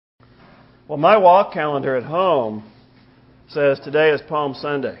Well, my wall calendar at home says today is Palm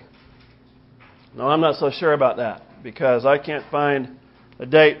Sunday. No, I'm not so sure about that because I can't find a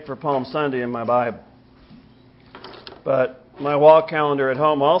date for Palm Sunday in my Bible. But my wall calendar at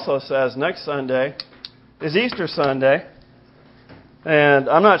home also says next Sunday is Easter Sunday. And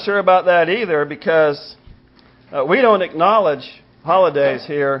I'm not sure about that either because we don't acknowledge holidays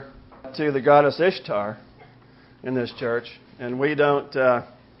here to the goddess Ishtar in this church. And we don't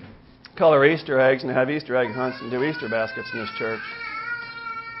color Easter eggs and have Easter egg hunts and do Easter baskets in this church.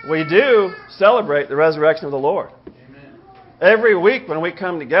 We do celebrate the resurrection of the Lord. Amen. Every week when we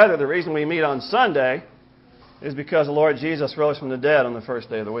come together, the reason we meet on Sunday is because the Lord Jesus rose from the dead on the first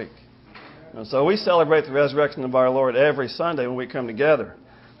day of the week. And so we celebrate the resurrection of our Lord every Sunday when we come together.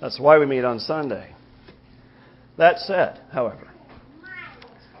 That's why we meet on Sunday. That said, however,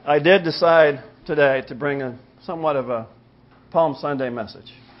 I did decide today to bring somewhat of a Palm Sunday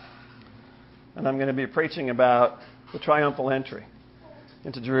message. And I'm going to be preaching about the triumphal entry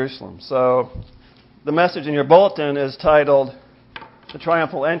into Jerusalem. So the message in your bulletin is titled, The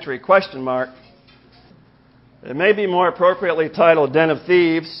Triumphal Entry, ? It may be more appropriately titled, Den of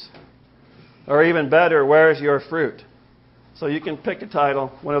Thieves, or even better, Where's Your Fruit? So you can pick a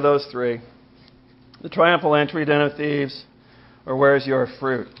title, one of those three. The Triumphal Entry, Den of Thieves, or Where's Your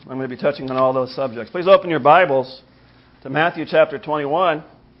Fruit? I'm going to be touching on all those subjects. Please open your Bibles to Matthew chapter 21.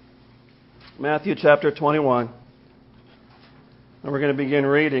 Matthew chapter 21. And we're going to begin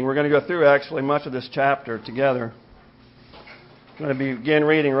reading. We're going to go through actually much of this chapter together. We're going to begin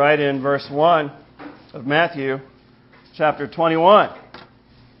reading right in verse 1 of Matthew chapter 21.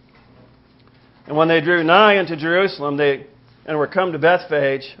 And when they drew nigh unto Jerusalem, and were come to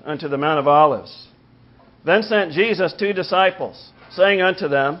Bethphage unto the Mount of Olives, then sent Jesus 2 disciples, saying unto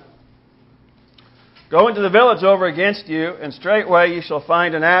them, Go into the village over against you, and straightway ye shall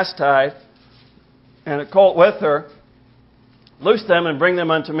find an ass tied, and a colt with her. Loose them and bring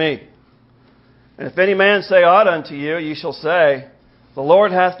them unto me. And if any man say aught unto you, ye shall say, The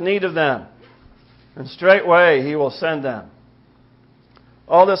Lord hath need of them, and straightway he will send them.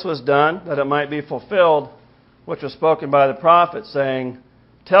 All this was done, that it might be fulfilled, which was spoken by the prophet, saying,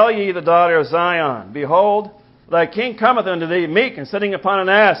 Tell ye the daughter of Zion, Behold, thy king cometh unto thee, meek, and sitting upon an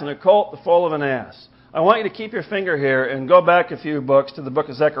ass, and a colt the foal of an ass. I want you to keep your finger here and go back a few books to the book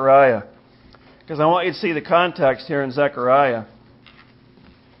of Zechariah, because I want you to see the context here in Zechariah.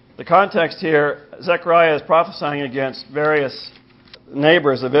 The context here, Zechariah is prophesying against various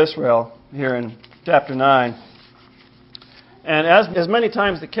neighbors of Israel here in chapter 9. And as many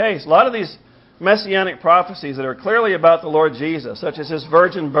times the case, a lot of these messianic prophecies that are clearly about the Lord Jesus, such as His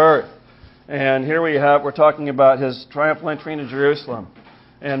virgin birth. And here we're talking about His triumphal entry into Jerusalem.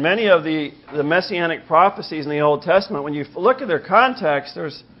 And many of the messianic prophecies in the Old Testament, when you look at their context,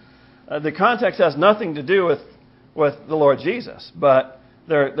 the context has nothing to do with the Lord Jesus, but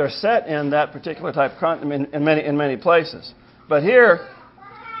they're set in that particular type of in many places. But here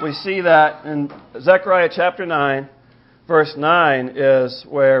we see that in Zechariah chapter 9, verse 9 is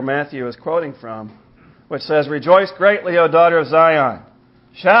where Matthew is quoting from, which says, Rejoice greatly, O daughter of Zion.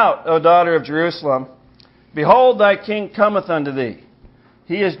 Shout, O daughter of Jerusalem. Behold, thy king cometh unto thee.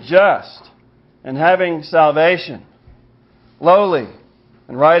 He is just and having salvation, lowly,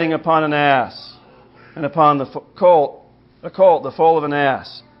 and riding upon an ass, and upon the colt, the foal of an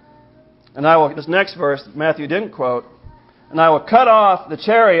ass. And this next verse, Matthew didn't quote, And I will cut off the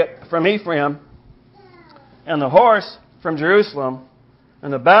chariot from Ephraim, and the horse from Jerusalem,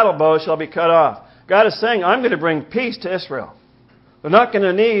 and the battle bow shall be cut off. God is saying, I'm going to bring peace to Israel. They're not going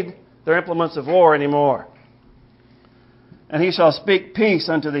to need their implements of war anymore. And he shall speak peace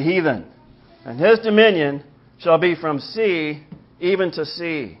unto the heathen, and his dominion shall be from sea even to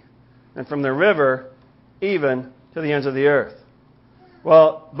sea, and from the river even to the ends of the earth.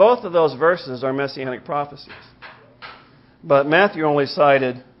 Well, both of those verses are messianic prophecies. But Matthew only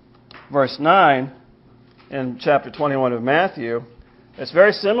cited verse 9 in chapter 21 of Matthew. It's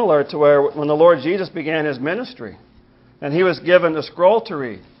very similar to when the Lord Jesus began His ministry, and He was given a scroll to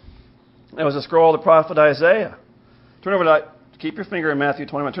read. It was a scroll of the prophet Isaiah. Keep your finger in Matthew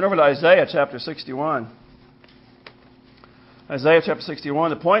 21. Turn over to Isaiah chapter 61. Isaiah chapter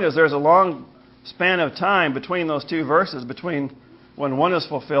 61. The point is there's a long span of time between those two verses, between when one is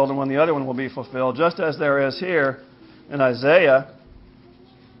fulfilled and when the other one will be fulfilled, just as there is here in Isaiah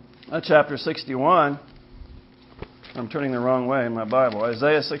chapter 61. I'm turning the wrong way in my Bible.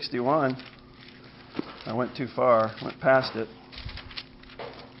 Isaiah 61. I went too far, went past it.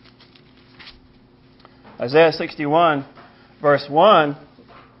 Isaiah 61, verse 1,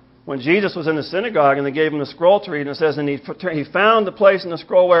 when Jesus was in the synagogue and they gave him the scroll to read, and it says, And he found the place in the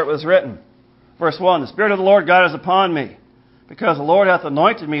scroll where it was written, Verse 1, the Spirit of the Lord God is upon me, because the Lord hath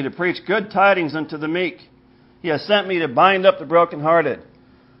anointed me to preach good tidings unto the meek. He has sent me to bind up the brokenhearted,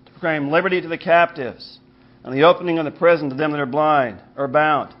 to proclaim liberty to the captives, and the opening of the prison to them that are blind or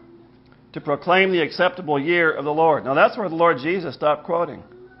bound, to proclaim the acceptable year of the Lord. Now that's where the Lord Jesus stopped quoting.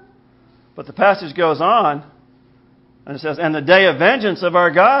 But the passage goes on, and it says, and the day of vengeance of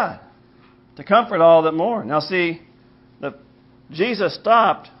our God, to comfort all that mourn. Now see, Jesus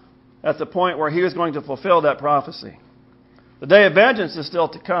stopped at the point where he was going to fulfill that prophecy. The day of vengeance is still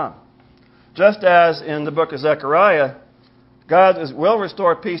to come. Just as in the book of Zechariah, God will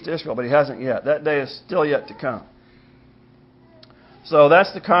restore peace to Israel, but he hasn't yet. That day is still yet to come. So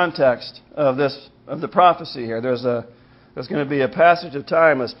that's the context of the prophecy here. There's going to be a passage of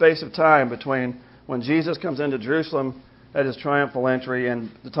time, a space of time between when Jesus comes into Jerusalem at his triumphal entry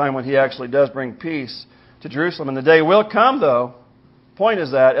and the time when he actually does bring peace to Jerusalem. And the day will come, though. Point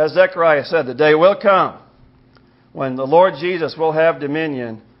is that, as Zechariah said, the day will come when the Lord Jesus will have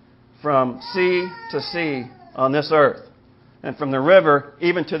dominion from sea to sea on this earth, and from the river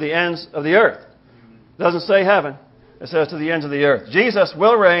even to the ends of the earth. It doesn't say heaven. It says to the ends of the earth. Jesus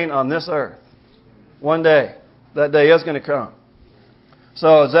will reign on this earth one day. That day is going to come.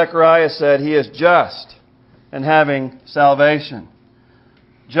 So Zechariah said he is just and having salvation.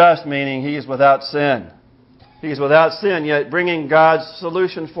 Just meaning he is without sin. He is without sin, yet bringing God's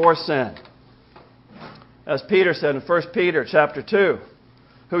solution for sin. As Peter said in 1 Peter chapter 2,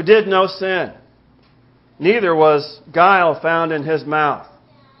 who did no sin, neither was guile found in his mouth,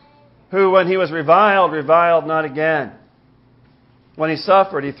 who when he was reviled, reviled not again. When he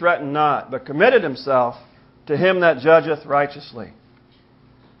suffered, he threatened not, but committed himself to him that judgeth righteously,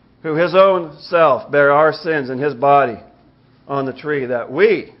 who his own self bare our sins in his body on the tree, that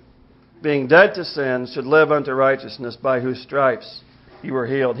we, being dead to sin, should live unto righteousness, by whose stripes you were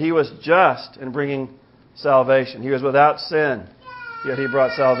healed. He was just in bringing salvation. He was without sin, yet he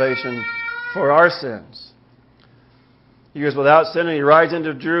brought salvation for our sins. He was without sin, and he rides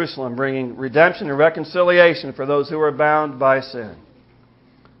into Jerusalem, bringing redemption and reconciliation for those who are bound by sin.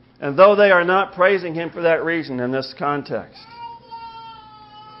 And though they are not praising him for that reason in this context,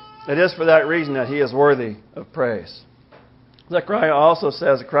 it is for that reason that he is worthy of praise. Zechariah also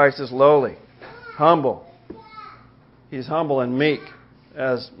says that Christ is lowly, humble. He's humble and meek,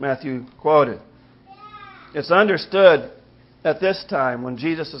 as Matthew quoted. It's understood at this time, when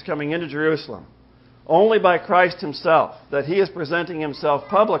Jesus is coming into Jerusalem, only by Christ himself, that he is presenting himself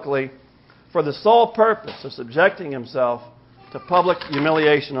publicly for the sole purpose of subjecting himself to public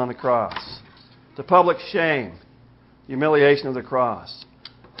humiliation on the cross, to public shame, humiliation of the cross.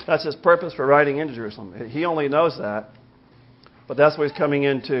 That's his purpose for riding into Jerusalem. He only knows that, but that's what he's coming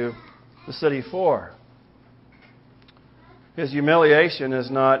into the city for. His humiliation is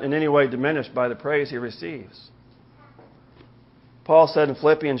not in any way diminished by the praise he receives. Paul said in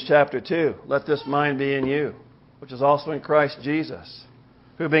Philippians chapter 2, let this mind be in you, which is also in Christ Jesus,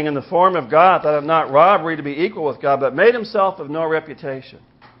 who being in the form of God, thought it not robbery to be equal with God, but made himself of no reputation,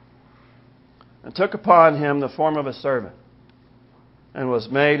 and took upon him the form of a servant, and was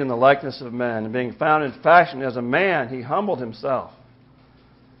made in the likeness of men. And being found in fashion as a man, he humbled himself,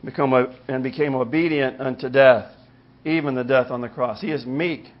 and became obedient unto death, even the death on the cross. He is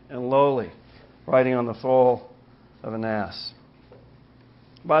meek and lowly, riding on the foal of an ass.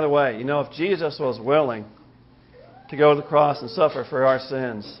 By the way, if Jesus was willing to go to the cross and suffer for our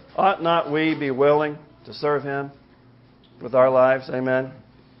sins, ought not we be willing to serve him with our lives? Amen?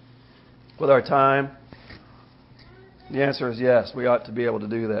 With our time? The answer is yes. We ought to be able to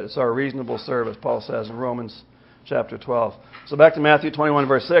do that. It's our reasonable service, Paul says in Romans chapter 12. So back to Matthew 21,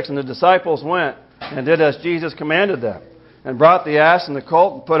 verse 6. And the disciples went and did as Jesus commanded them, and brought the ass and the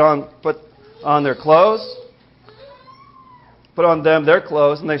colt, and put on their clothes, put on them their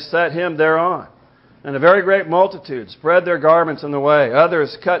clothes, and they set him thereon. And a very great multitude spread their garments in the way.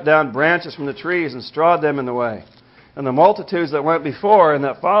 Others cut down branches from the trees and strawed them in the way. And the multitudes that went before and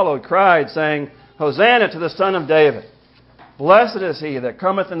that followed cried, saying, Hosanna to the Son of David. Blessed is he that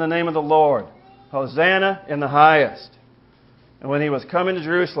cometh in the name of the Lord. Hosanna in the highest. And when he was come into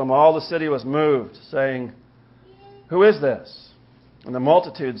Jerusalem, all the city was moved, saying, Who is this? And the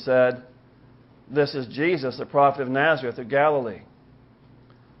multitude said, This is Jesus, the prophet of Nazareth of Galilee.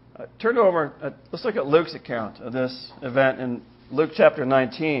 Turn over, let's look at Luke's account of this event in Luke chapter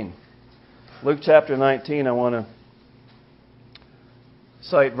 19. Luke chapter 19, I want to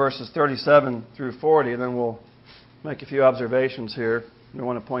cite verses 37 through 40, and then we'll make a few observations here we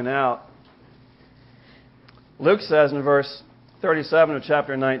want to point out. Luke says in verse 37 of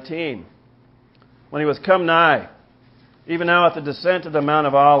chapter 19, when he was come nigh, even now at the descent of the Mount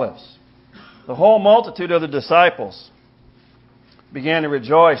of Olives, The whole multitude of the disciples began to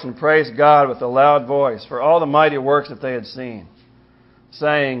rejoice and praise God with a loud voice for all the mighty works that they had seen,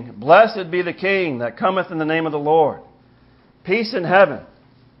 saying, Blessed be the King that cometh in the name of the Lord, peace in heaven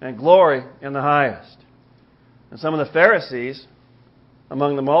and glory in the highest. And some of the Pharisees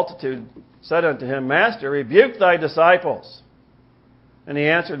among the multitude said unto him, Master, rebuke thy disciples. And he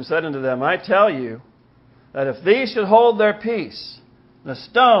answered and said unto them, I tell you that if these should hold their peace, the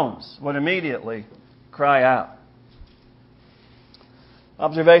stones would immediately cry out.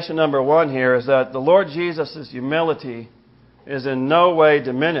 Observation number 1 here is that the Lord Jesus' humility is in no way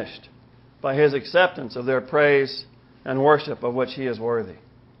diminished by his acceptance of their praise and worship of which he is worthy.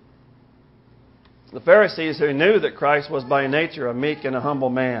 The Pharisees, who knew that Christ was by nature a meek and a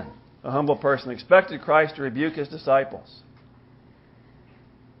humble man, a humble person, expected Christ to rebuke his disciples.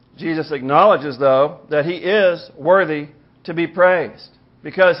 Jesus acknowledges, though, that he is worthy to be praised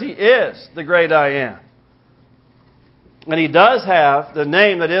because he is the great I am. And he does have the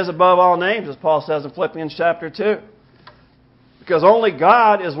name that is above all names, as Paul says in Philippians chapter 2. Because only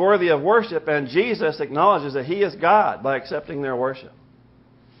God is worthy of worship, and Jesus acknowledges that he is God by accepting their worship.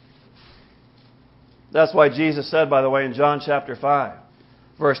 That's why Jesus said, by the way, in John chapter 5,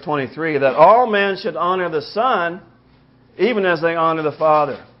 verse 23, that all men should honor the Son even as they honor the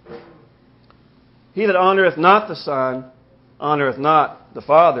Father. He that honoreth not the Son honoreth not the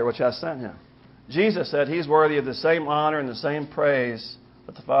Father which hath sent him. Jesus said he's worthy of the same honor and the same praise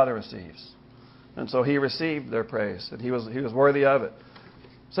that the Father receives. And so he received their praise, and he was worthy of it.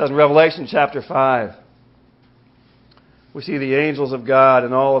 It says in Revelation chapter 5, we see the angels of God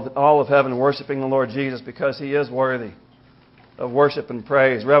and all of heaven worshiping the Lord Jesus because he is worthy of worship and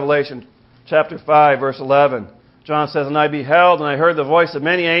praise. Revelation chapter 5, verse 11, John says, And I beheld, and I heard the voice of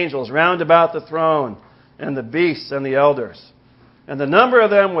many angels round about the throne, and the beasts and the elders. And the number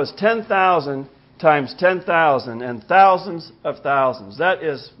of them was 10,000 times 10,000, and thousands of thousands. That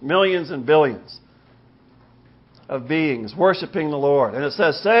is millions and billions of beings worshiping the Lord. And it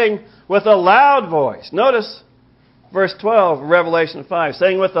says, saying with a loud voice. Notice verse 12 of Revelation 5,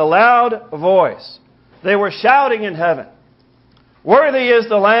 saying with a loud voice. They were shouting in heaven, Worthy is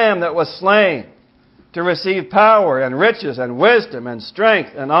the Lamb that was slain to receive power and riches and wisdom and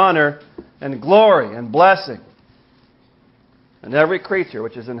strength and honor and glory and blessing. And every creature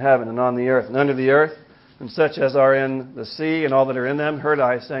which is in heaven and on the earth and under the earth, and such as are in the sea and all that are in them, heard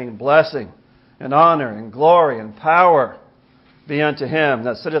I saying, Blessing and honor and glory and power be unto him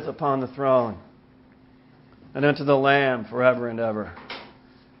that sitteth upon the throne, and unto the Lamb forever and ever.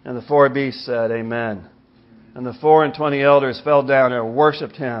 And the 4 beasts said, Amen. And the 24 elders fell down and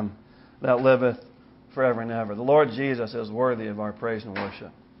worshipped him that liveth forever and ever. The Lord Jesus is worthy of our praise and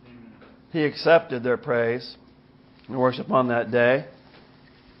worship. He accepted their praise and worship on that day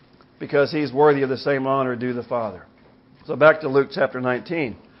because he's worthy of the same honor due the Father. So back to Luke chapter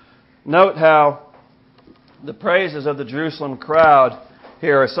 19. Note how the praises of the Jerusalem crowd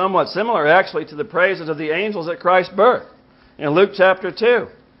here are somewhat similar actually to the praises of the angels at Christ's birth. In Luke chapter 2,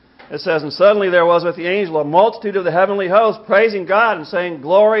 it says, And suddenly there was with the angel a multitude of the heavenly host praising God and saying,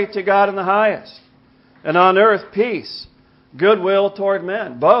 Glory to God in the highest, and on earth peace, goodwill toward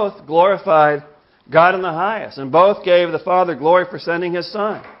men. Both glorified God in the highest, and both gave the Father glory for sending his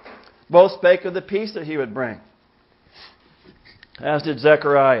Son. Both spake of the peace that he would bring, as did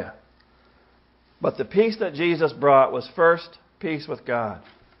Zechariah. But the peace that Jesus brought was first peace with God,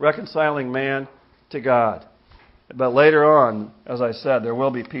 reconciling man to God. But later on, as I said, there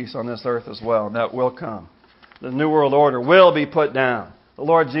will be peace on this earth as well, and that will come. The New World Order will be put down. The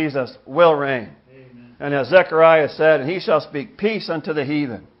Lord Jesus will reign. Amen. And as Zechariah said, And he shall speak peace unto the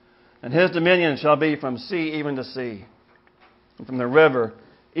heathen, and his dominion shall be from sea even to sea, and from the river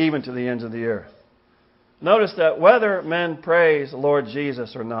even to the ends of the earth. Notice that whether men praise the Lord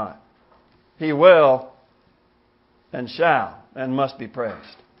Jesus or not, he will and shall and must be praised.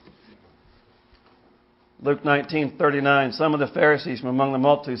 Luke 19:39, some of the Pharisees from among the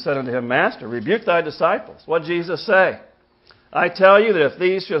multitude said unto him, Master, rebuke thy disciples. What did Jesus say? I tell you that if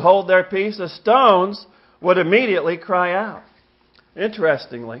these should hold their peace, the stones would immediately cry out.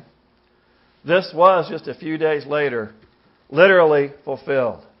 Interestingly, this was just a few days later literally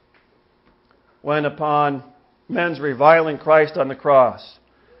fulfilled, when upon men's reviling Christ on the cross,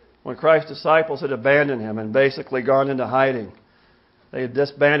 when Christ's disciples had abandoned him and basically gone into hiding, they had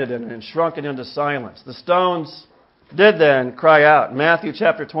disbanded him and shrunken into silence. The stones did then cry out. In Matthew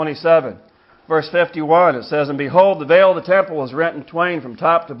chapter 27, verse 51, it says, And behold, the veil of the temple was rent in twain from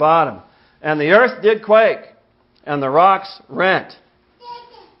top to bottom, and the earth did quake, and the rocks rent,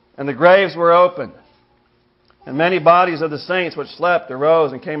 and the graves were opened, And many bodies of the saints which slept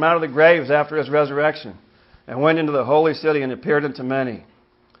arose and came out of the graves after his resurrection, and went into the holy city and appeared unto many.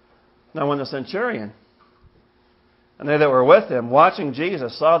 Now when the centurion and they that were with him, watching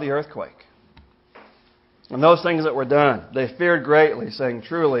Jesus, saw the earthquake, and those things that were done, they feared greatly, saying,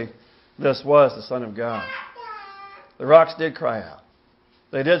 Truly, this was the Son of God. The rocks did cry out.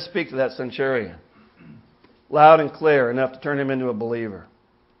 They did speak to that centurion, loud and clear, enough to turn him into a believer.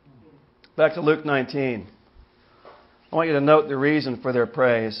 Back to Luke 19. I want you to note the reason for their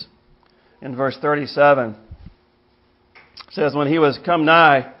praise. In verse 37, it says, When he was come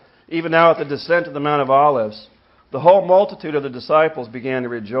nigh, even now at the descent of the Mount of Olives, the whole multitude of the disciples began to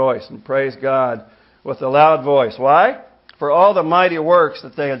rejoice and praise God with a loud voice. Why? For all the mighty works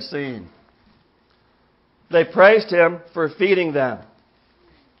that they had seen. They praised him for feeding them.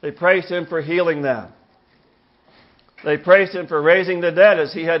 They praised him for healing them. They praised him for raising the dead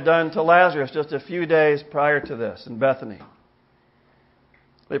as he had done to Lazarus just a few days prior to this in Bethany.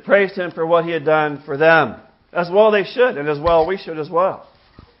 They praised him for what he had done for them. As well they should, and as well we should as well.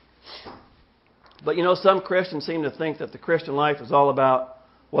 But you know, some Christians seem to think that the Christian life is all about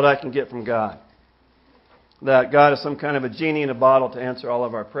what I can get from God. That God is some kind of a genie in a bottle to answer all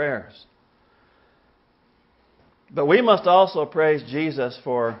of our prayers. But we must also praise Jesus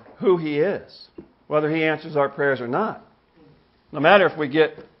for who he is, whether he answers our prayers or not. No matter if we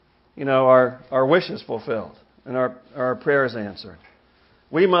get, our wishes fulfilled and our prayers answered.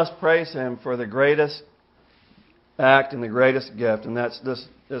 We must praise him for the greatest act and the greatest gift, and that's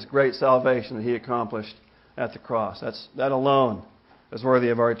this great salvation that he accomplished at the cross. That alone is worthy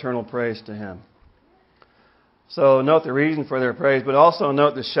of our eternal praise to him. So note the reason for their praise, but also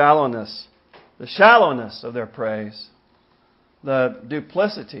note the shallowness of their praise, the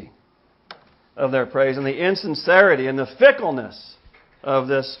duplicity of their praise, and the insincerity and the fickleness of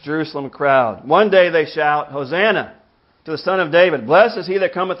this Jerusalem crowd. One day they shout, Hosanna to the Son of David. Blessed is he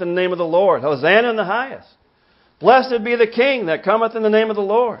that cometh in the name of the Lord. Hosanna in the highest. Blessed be the King that cometh in the name of the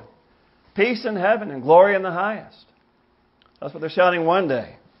Lord. Peace in heaven and glory in the highest. That's what they're shouting one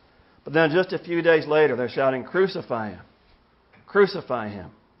day. But then just a few days later, they're shouting, Crucify him. Crucify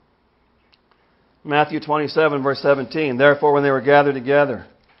him. Matthew 27, verse 17. Therefore, when they were gathered together,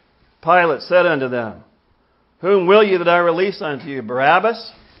 Pilate said unto them, Whom will ye that I release unto you,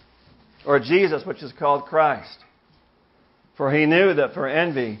 Barabbas, or Jesus, which is called Christ? For he knew that for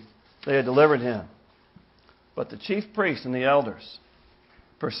envy they had delivered him. But the chief priests and the elders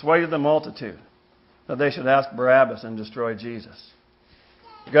persuaded the multitude that they should ask Barabbas and destroy Jesus.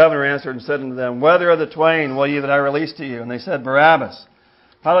 The governor answered and said unto them, Whether of the twain will ye that I release to you? And they said, Barabbas.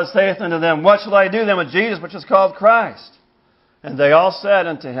 Pilate saith unto them, What shall I do then with Jesus, which is called Christ? And they all said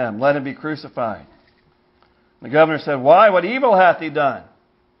unto him, Let him be crucified. The governor said, Why? What evil hath he done?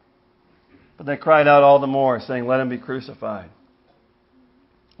 But they cried out all the more, saying, Let him be crucified.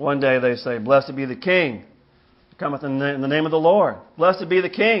 One day they say, Blessed be the King that cometh in the name of the Lord. Blessed be the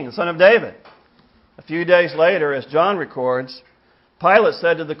King, the Son of David. A few days later, as John records, Pilate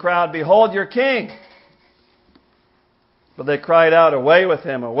said to the crowd, Behold your King. But they cried out, Away with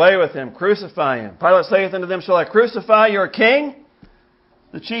him, crucify him. Pilate saith unto them, Shall I crucify your king?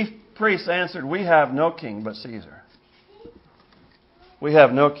 The chief priests answered, We have no king but Caesar. We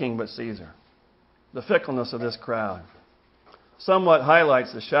have no king but Caesar. The fickleness of this crowd somewhat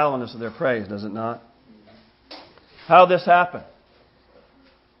highlights the shallowness of their praise, does it not? How this happened?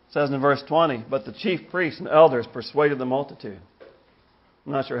 It says in verse 20, But the chief priests and elders persuaded the multitude.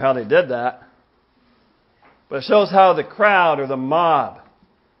 I'm not sure how they did that. But it shows how the crowd or the mob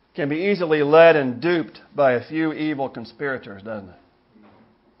can be easily led and duped by a few evil conspirators, doesn't it?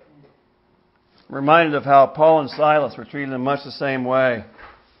 I'm reminded of how Paul and Silas were treated in much the same way.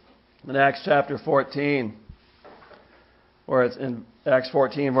 In Acts chapter 14, where it's in Acts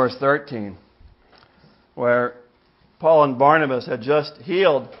 14 verse 13, where Paul and Barnabas had just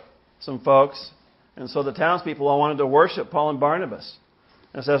healed some folks, and so the townspeople all wanted to worship Paul and Barnabas.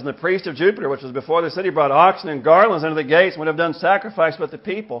 It says, And the priest of Jupiter, which was before the city, brought oxen and garlands unto the gates, and would have done sacrifice with the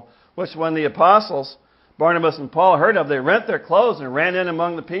people, which when the apostles, Barnabas and Paul, heard of, they rent their clothes and ran in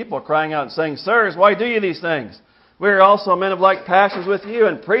among the people, crying out and saying, Sirs, why do ye these things? We are also men of like passions with you,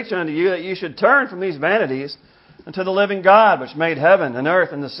 and preach unto you that ye should turn from these vanities unto the living God, which made heaven and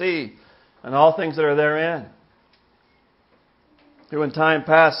earth and the sea, and all things that are therein, who in time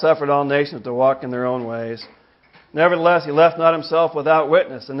past suffered all nations to walk in their own ways. Nevertheless, he left not himself without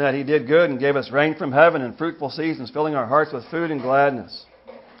witness, in that he did good and gave us rain from heaven and fruitful seasons, filling our hearts with food and gladness.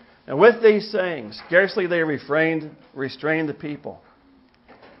 And with these sayings, scarcely they restrained the people,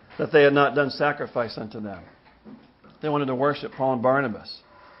 that they had not done sacrifice unto them. They wanted to worship Paul and Barnabas.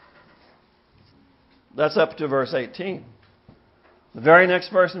 That's up to verse 18. The very next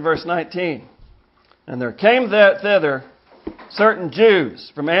verse in verse 19. And there came thither certain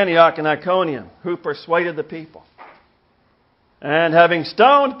Jews from Antioch and Iconium who persuaded the people. And having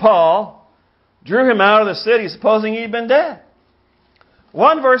stoned Paul, drew him out of the city, supposing he had been dead.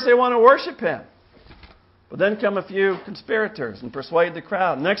 One verse, they want to worship him. But then come a few conspirators and persuade the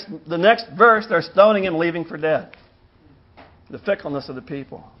crowd. The next verse, they're stoning him, leaving for dead. The fickleness of the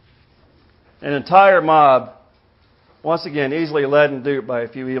people. An entire mob, once again, easily led and duped by a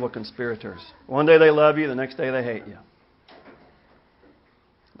few evil conspirators. One day they love you, the next day they hate you.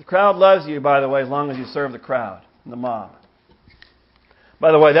 The crowd loves you, by the way, as long as you serve the crowd and the mob.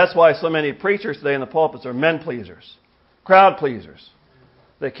 By the way, that's why so many preachers today in the pulpits are men pleasers, crowd pleasers.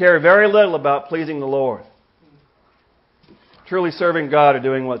 They care very little about pleasing the Lord, truly serving God or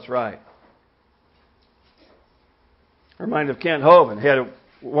doing what's right. I'm reminded of Kent Hovind. He had a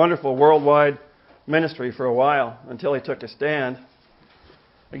wonderful worldwide ministry for a while until he took a stand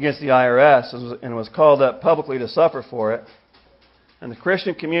against the IRS and was called up publicly to suffer for it. And the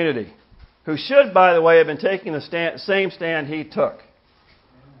Christian community, who should, by the way, have been taking the same stand he took,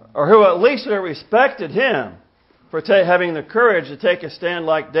 or who at least should have respected him for having the courage to take a stand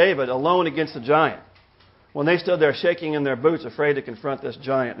like David alone against the giant, when they stood there shaking in their boots, afraid to confront this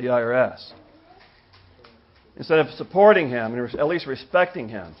giant, the IRS. Instead of supporting him and at least respecting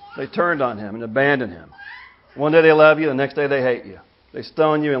him, they turned on him and abandoned him. One day they love you, the next day they hate you. They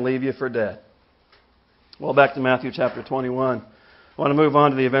stone you and leave you for dead. Well, back to Matthew chapter 21. I want to move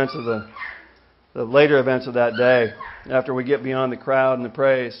on to the events of the later events of that day, after we get beyond the crowd and the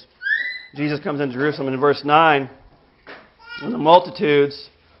praise. Jesus comes into Jerusalem in verse 9, and the multitudes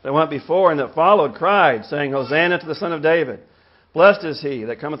that went before and that followed cried, saying, Hosanna to the Son of David. Blessed is he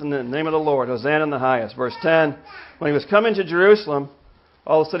that cometh in the name of the Lord. Hosanna in the highest. Verse 10, when he was coming to Jerusalem,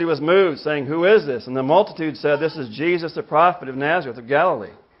 all the city was moved, saying, Who is this? And the multitude said, This is Jesus the prophet of Nazareth of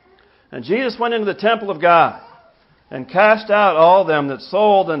Galilee. And Jesus went into the temple of God, and cast out all them that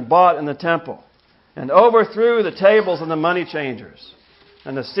sold and bought in the temple, and overthrew the tables of the money changers,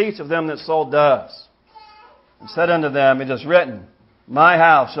 and the seats of them that sold doves, and said unto them, It is written, My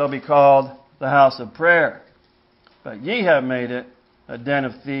house shall be called the house of prayer, but ye have made it a den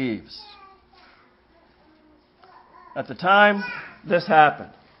of thieves. At the time this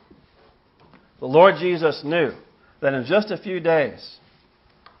happened, the Lord Jesus knew that in just a few days,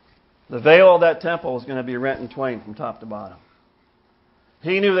 the veil of that temple was going to be rent in twain from top to bottom.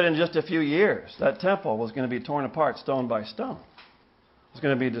 He knew that in just a few years, that temple was going to be torn apart stone by stone. It was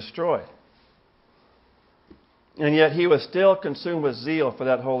going to be destroyed. And yet he was still consumed with zeal for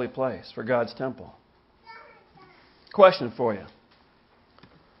that holy place, for God's temple. Question for you.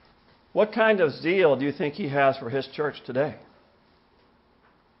 What kind of zeal do you think he has for his church today?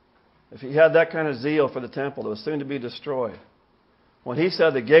 If he had that kind of zeal for the temple that was soon to be destroyed, when he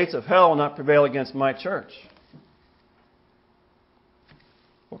said, The gates of hell will not prevail against my church,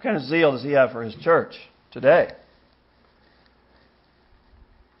 what kind of zeal does he have for his church today?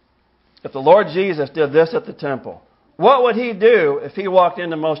 If the Lord Jesus did this at the temple, what would he do if he walked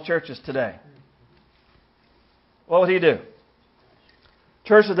into most churches today? What would he do?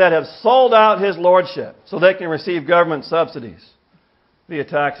 Churches that have sold out his lordship so they can receive government subsidies via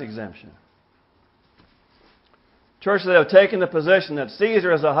tax exemption. Churches that have taken the position that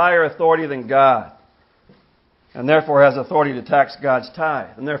Caesar is a higher authority than God, and therefore has authority to tax God's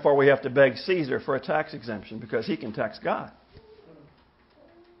tithe. And therefore we have to beg Caesar for a tax exemption because he can tax God.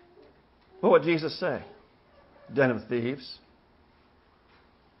 What would Jesus say? Den of thieves.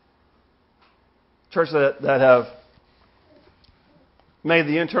 Churches that have made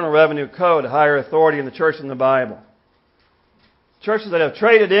the Internal Revenue Code a higher authority in the church than the Bible. Churches that have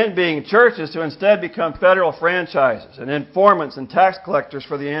traded in being churches to instead become federal franchises and informants and tax collectors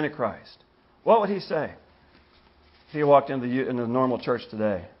for the Antichrist. What would he say if he walked into the normal church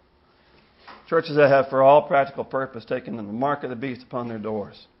today? Churches that have, for all practical purpose, taken the mark of the beast upon their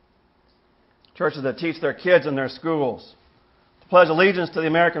doors. Churches that teach their kids in their schools to pledge allegiance to the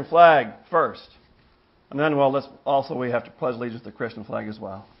American flag first. And then, we have to pledge allegiance to the Christian flag as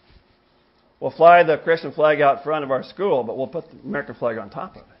well. We'll fly the Christian flag out front of our school, but we'll put the American flag on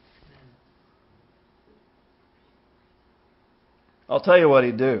top of it. I'll tell you what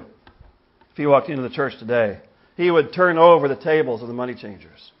he'd do if he walked into the church today. He would turn over the tables of the money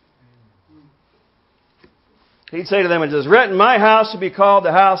changers. He'd say to them, It is written, My house shall be called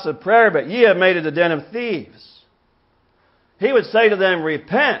the house of prayer, but ye have made it a den of thieves. He would say to them,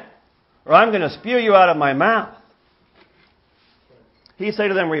 Repent, or I'm going to spew you out of my mouth. He'd say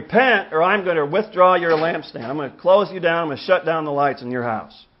to them, Repent, or I'm going to withdraw your lampstand. I'm going to close you down. I'm going to shut down the lights in your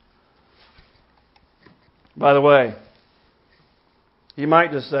house. By the way, you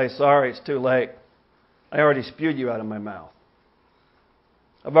might just say, sorry, it's too late. I already spewed you out of my mouth.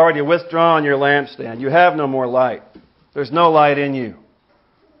 I've already withdrawn your lampstand. You have no more light. There's no light in you.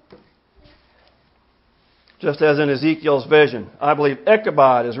 Just as in Ezekiel's vision, I believe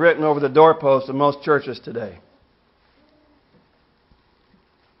Ichabod is written over the doorposts of most churches today.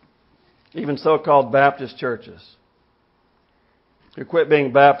 Even so-called Baptist churches who quit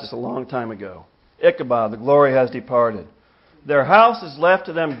being Baptists a long time ago. Ichabod, the glory has departed. Their house is left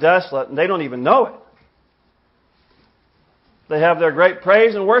to them desolate, and they don't even know it. They have their great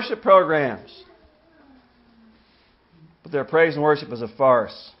praise and worship programs. But their praise and worship is a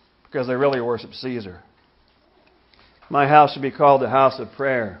farce because they really worship Caesar. My house should be called the house of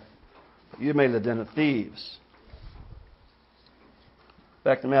prayer, but you made it a den of thieves.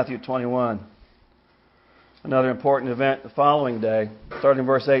 Back to Matthew 21. Another important event the following day, starting in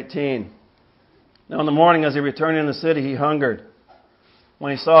verse 18. Now in the morning as he returned in the city, he hungered.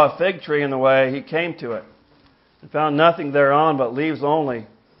 When he saw a fig tree in the way, he came to it, and found nothing thereon but leaves only,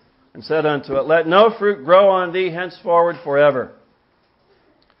 and said unto it, Let no fruit grow on thee henceforward forever.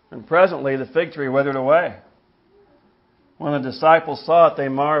 And presently the fig tree withered away. When the disciples saw it, they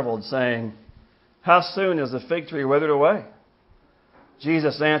marveled, saying, How soon is the fig tree withered away?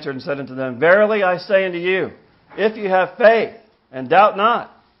 Jesus answered and said unto them, Verily I say unto you, if you have faith, and doubt not,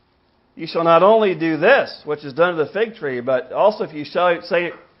 you shall not only do this, which is done to the fig tree, but also if you shall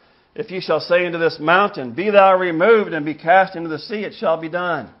say unto this mountain, Be thou removed and be cast into the sea, it shall be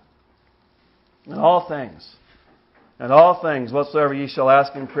done. And all things, whatsoever ye shall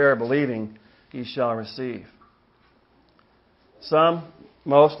ask in prayer, believing, ye shall receive.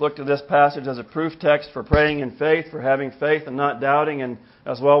 Most look to this passage as a proof text for praying in faith, for having faith and not doubting, and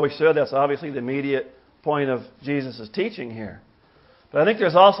as well we should. That's obviously the immediate point of Jesus' teaching here. But I think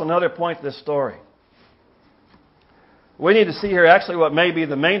there's also another point to this story. We need to see here actually what may be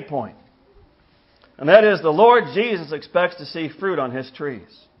the main point. And that is the Lord Jesus expects to see fruit on His trees.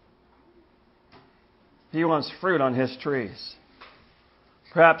 He wants fruit on His trees.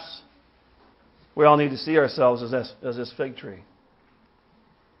 Perhaps we all need to see ourselves as this fig tree.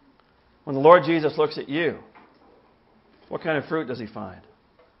 When the Lord Jesus looks at you, what kind of fruit does He find?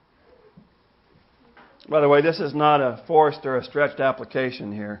 By the way, this is not a forced or a stretched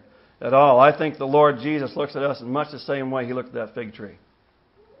application here at all. I think the Lord Jesus looks at us in much the same way He looked at that fig tree.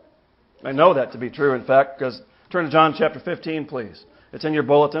 I know that to be true, in fact, because turn to John chapter 15, please. It's in your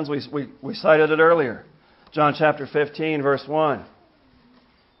bulletins. We cited it earlier. John chapter 15, verse 1.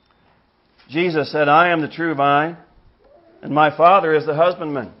 Jesus said, I am the true vine, and my Father is the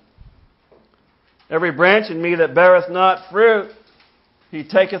husbandman. Every branch in me that beareth not fruit, He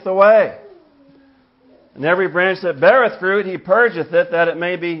taketh away. And every branch that beareth fruit, He purgeth it, that it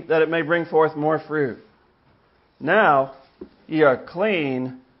may bring forth more fruit. Now ye are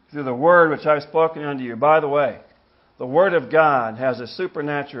clean through the word which I have spoken unto you. By the way, the Word of God has a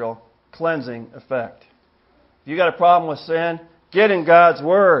supernatural cleansing effect. If you got a problem with sin, get in God's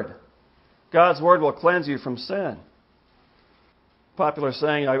Word. God's Word will cleanse you from sin. Popular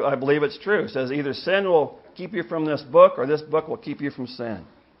saying, I believe it's true. It says either sin will keep you from this book or this book will keep you from sin.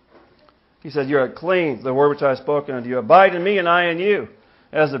 He said, you are clean, the word which I have spoken unto you. Abide in me and I in you.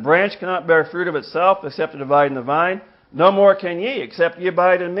 As the branch cannot bear fruit of itself except it abide in the vine, no more can ye except ye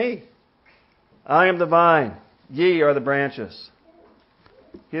abide in me. I am the vine, ye are the branches.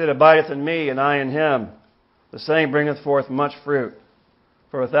 He that abideth in me and I in him, the same bringeth forth much fruit.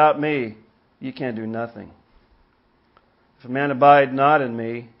 For without me ye can do nothing. If a man abide not in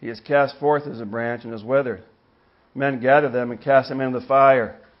me, he is cast forth as a branch and is withered. Men gather them and cast them into the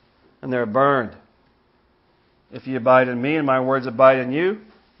fire, and they are burned. If ye abide in me, and my words abide in you,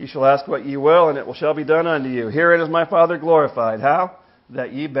 ye shall ask what ye will, and it shall be done unto you. Herein is my Father glorified. How?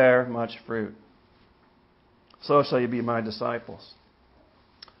 That ye bear much fruit. So shall ye be my disciples.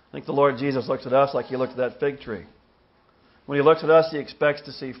 I think the Lord Jesus looks at us like He looked at that fig tree. When He looks at us, He expects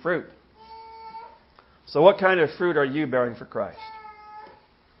to see fruit. So what kind of fruit are you bearing for Christ?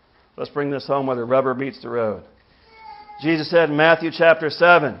 Let's bring this home where the rubber meets the road. Jesus said in Matthew chapter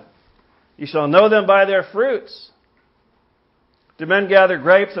 7, you shall know them by their fruits. Do men gather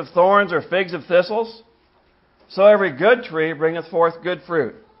grapes of thorns or figs of thistles? So every good tree bringeth forth good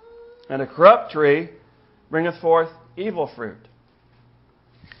fruit, and a corrupt tree bringeth forth evil fruit.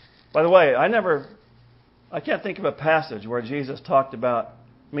 By the way, I can't think of a passage where Jesus talked about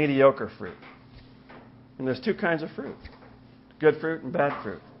mediocre fruit. And there's two kinds of fruit, good fruit and bad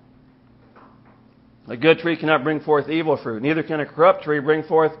fruit. A good tree cannot bring forth evil fruit, neither can a corrupt tree bring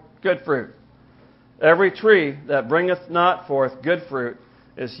forth good fruit. Every tree that bringeth not forth good fruit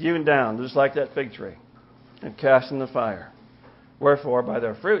is hewn down, just like that fig tree. and cast in the fire. Wherefore, by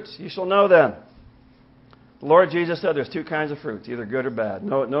their fruits ye shall know them. The Lord Jesus said there's two kinds of fruits, either good or bad.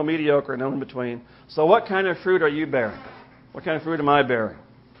 No mediocre, no in between. So what kind of fruit are you bearing? What kind of fruit am I bearing?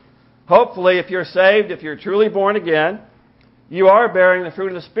 Hopefully, if you're saved, if you're truly born again, you are bearing the fruit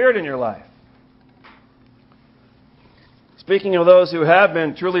of the Spirit in your life. Speaking of those who have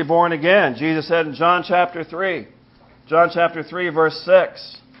been truly born again, Jesus said in John chapter 3, verse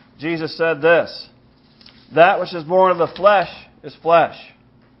 6, Jesus said this, that which is born of the flesh is flesh.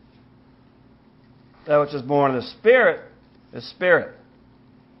 That which is born of the Spirit is spirit.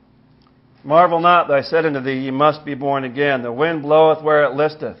 Marvel not that I said unto thee, ye must be born again. The wind bloweth where it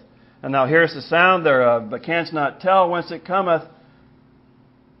listeth, and thou hearest the sound thereof, but canst not tell whence it cometh,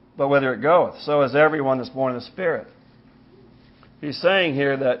 but whither it goeth. So is everyone that's born of the Spirit. He's saying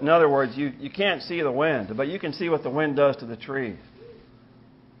here that, in other words, you can't see the wind, but you can see what the wind does to the trees.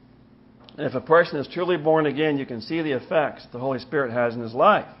 And if a person is truly born again, you can see the effects the Holy Spirit has in his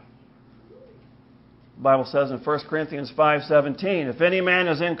life. The Bible says in 1 Corinthians 5:17, if any man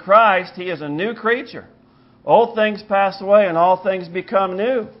is in Christ, he is a new creature. Old things pass away and all things become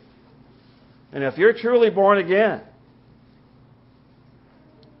new. And if you're truly born again,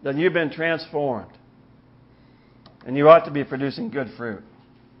 then you've been transformed. And you ought to be producing good fruit.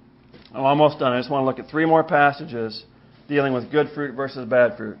 I'm almost done. I just want to look at 3 more passages dealing with good fruit versus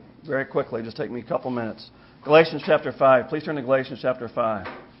bad fruit. Very quickly, just take me a couple minutes. Galatians chapter 5. Please turn to Galatians chapter 5.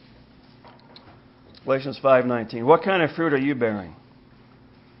 Galatians 5:19. What kind of fruit are you bearing?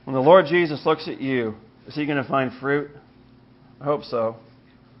 When the Lord Jesus looks at you, is He going to find fruit? I hope so.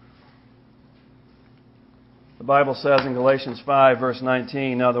 The Bible says in Galatians 5, verse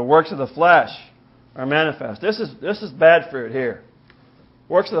 19, now the works of the flesh are manifest. This is bad fruit here.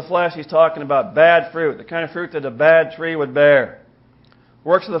 Works of the flesh, he's talking about bad fruit, the kind of fruit that a bad tree would bear.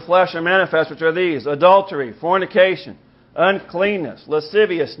 Works of the flesh are manifest, which are these: adultery, fornication, uncleanness,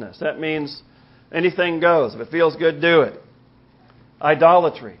 lasciviousness. That means anything goes. If it feels good, do it.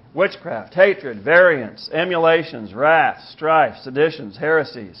 Idolatry, witchcraft, hatred, variance, emulations, wrath, strife, seditions,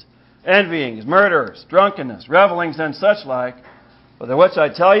 heresies, envyings, murderers, drunkenness, revelings, and such like. But the which I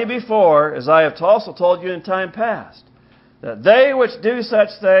tell you before, as I have also told you in time past, that they which do such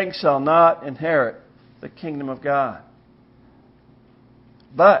things shall not inherit the kingdom of God.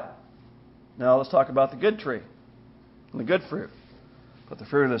 But, now let's talk about the good tree and the good fruit. But the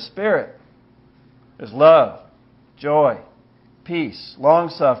fruit of the Spirit is love, joy, peace,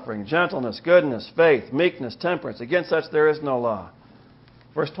 long-suffering, gentleness, goodness, faith, meekness, temperance. Against such there is no law.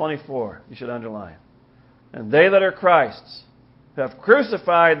 Verse 24, you should underline. And they that are Christ's have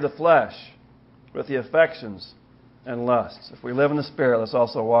crucified the flesh with the affections and lusts. If we live in the Spirit, let's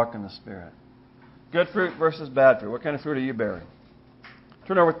also walk in the Spirit. Good fruit versus bad fruit. What kind of fruit are you bearing?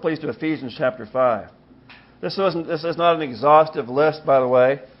 Turn over, please, to Ephesians chapter 5. This is not an exhaustive list, by the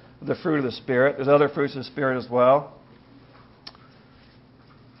way, of the fruit of the Spirit. There's other fruits of the Spirit as well,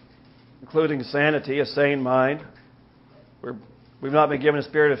 including sanity, a sane mind. We've not been given a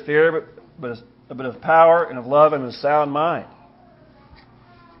spirit of fear, but of power and of love and of a sound mind.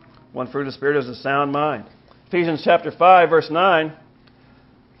 One fruit of the Spirit is a sound mind. Ephesians chapter 5, verse 9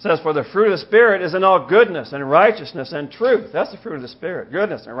 says, for the fruit of the Spirit is in all goodness and righteousness and truth. That's the fruit of the Spirit.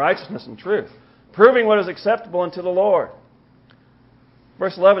 Goodness and righteousness and truth. Proving what is acceptable unto the Lord.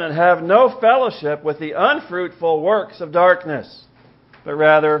 Verse 11, and have no fellowship with the unfruitful works of darkness, but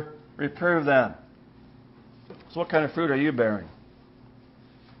rather reprove them. So what kind of fruit are you bearing?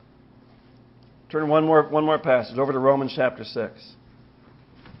 Turn one more passage over to Romans chapter 6.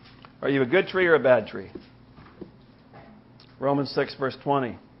 Are you a good tree or a bad tree? Romans 6, verse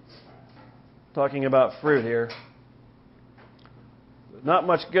 20. Talking about fruit here. Not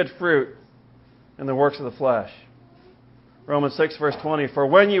much good fruit in the works of the flesh. Romans 6, verse 20. For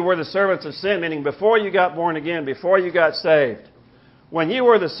when you were the servants of sin, meaning before you got born again, before you got saved, when you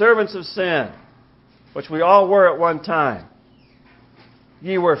were the servants of sin, which we all were at one time,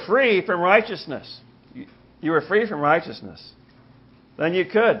 ye were free from righteousness. You were free from righteousness. Then you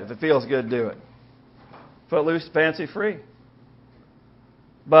could, if it feels good, do it. Footloose, fancy free.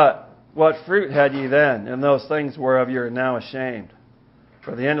 But what fruit had ye then in those things whereof you are now ashamed?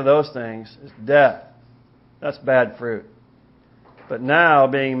 For the end of those things is death. That's bad fruit. But now,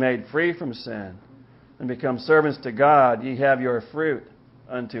 being made free from sin and become servants to God, ye have your fruit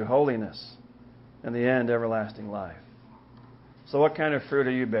unto holiness, and the end everlasting life. So what kind of fruit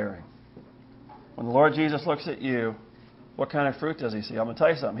are you bearing? When the Lord Jesus looks at you, what kind of fruit does He see? I'm going to tell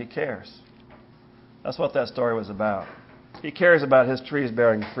you something. He cares. That's what that story was about. He cares about His trees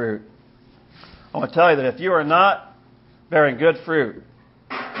bearing fruit. I want to tell you that if you are not bearing good fruit,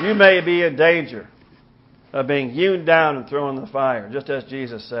 you may be in danger of being hewn down and thrown in the fire, just as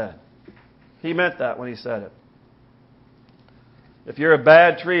Jesus said. He meant that when He said it. If you're a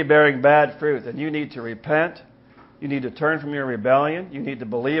bad tree bearing bad fruit, then you need to repent. You need to turn from your rebellion. You need to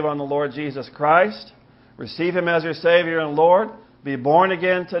believe on the Lord Jesus Christ. Receive Him as your Savior and Lord. Be born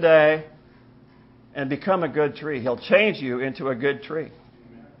again today and become a good tree. He'll change you into a good tree.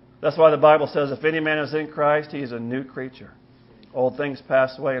 That's why the Bible says, if any man is in Christ, he is a new creature. Old things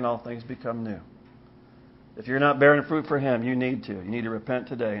pass away and all things become new. If you're not bearing fruit for Him, you need to. You need to repent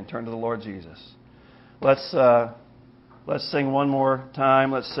today and turn to the Lord Jesus. Let's sing one more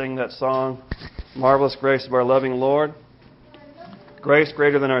time. Let's sing that song, Marvelous Grace of Our Loving Lord. Grace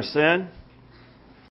greater than our sin.